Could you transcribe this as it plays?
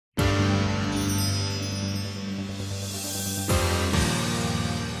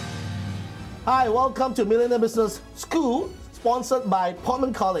Hi, welcome to Millionaire Business School, sponsored by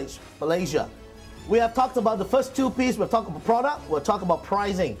Portman College, Malaysia. We have talked about the first two P's. We've talked about product, we'll talk about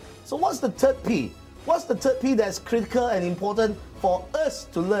pricing. So what's the third P? What's the third P that's critical and important for us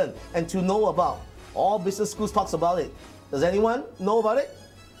to learn and to know about? All business schools talks about it. Does anyone know about it?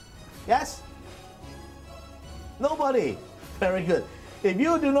 Yes? Nobody? Very good. If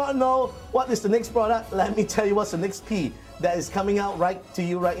you do not know what is the next product, let me tell you what's the next P that is coming out right to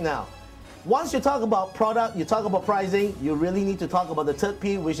you right now. Once you talk about product, you talk about pricing, you really need to talk about the third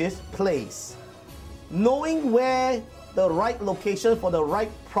P, which is place. Knowing where the right location for the right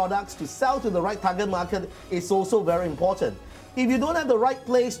products to sell to the right target market is also very important. If you don't have the right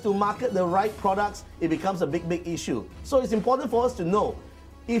place to market the right products, it becomes a big issue. So it's important for us to know,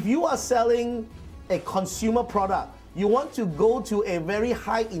 if you are selling a consumer product, you want to go to a very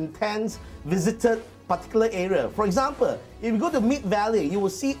high intense visited particular area. For example, if you go to Mid Valley, you will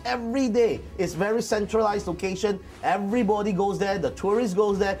see every day it's very centralized location. Everybody goes there, the tourists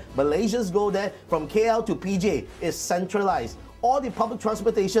goes there, Malaysians go there, from KL to PJ is centralized. All the public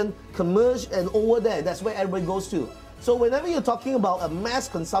transportation, commercial and over there, that's where everybody goes to. So whenever you're talking about a mass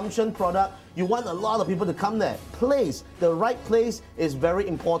consumption product, you want a lot of people to come there. Place, the right place is very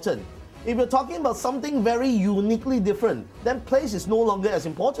important. If you're talking about something very uniquely different, then place is no longer as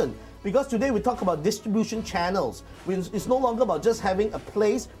important. Because today we talk about distribution channels. It's no longer about just having a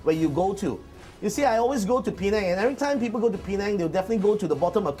place where you go to. You see, I always go to Penang, and every time people go to Penang, they'll definitely go to the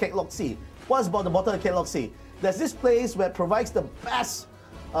bottom of Kek Lok Si. What's about the bottom of Kek Lok Si? There's this place where it provides the best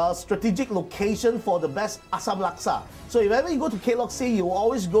strategic location for the best Asam Laksa. So if ever you go to Kek Lok Si, you will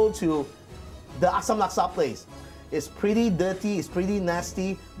always go to the Asam Laksa place. It's pretty dirty, it's pretty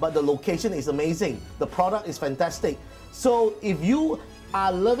nasty, but the location is amazing. The product is fantastic. So if you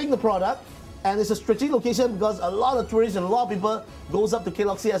are loving the product, and it's a strategic location because a lot of tourists and a lot of people goes up to Kek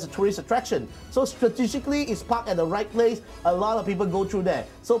Lok Si as a tourist attraction. So strategically, it's parked at the right place. A lot of people go through there.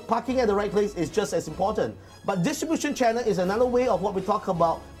 So parking at the right place is just as important. But distribution channel is another way of what we talk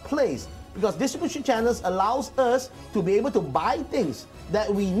about place, because distribution channels allows us to be able to buy things that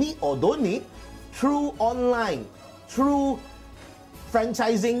we need or don't need through online, through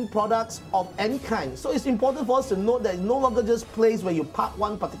franchising products of any kind. So it's important for us to note that it's no longer just place where you park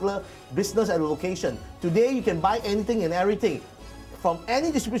one particular business at a location. Today you can buy anything and everything from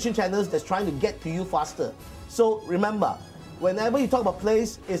any distribution channels that's trying to get to you faster. So remember, whenever you talk about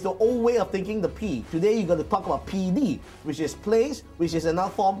place, it's the old way of thinking, the P. Today you're going to talk about PD, which is place, which is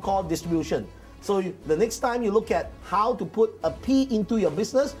another form called distribution. So the next time you look at how to put a P into your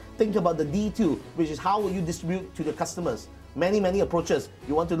business, think about the D2, which is how will you distribute to the customers. Many approaches.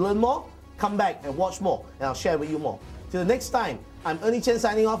 You want to learn more? Come back and watch more, and I'll share with you more. Till the next time, I'm Ernie Chen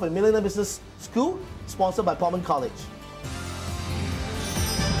signing off at Millionaire Business School, sponsored by Portman College.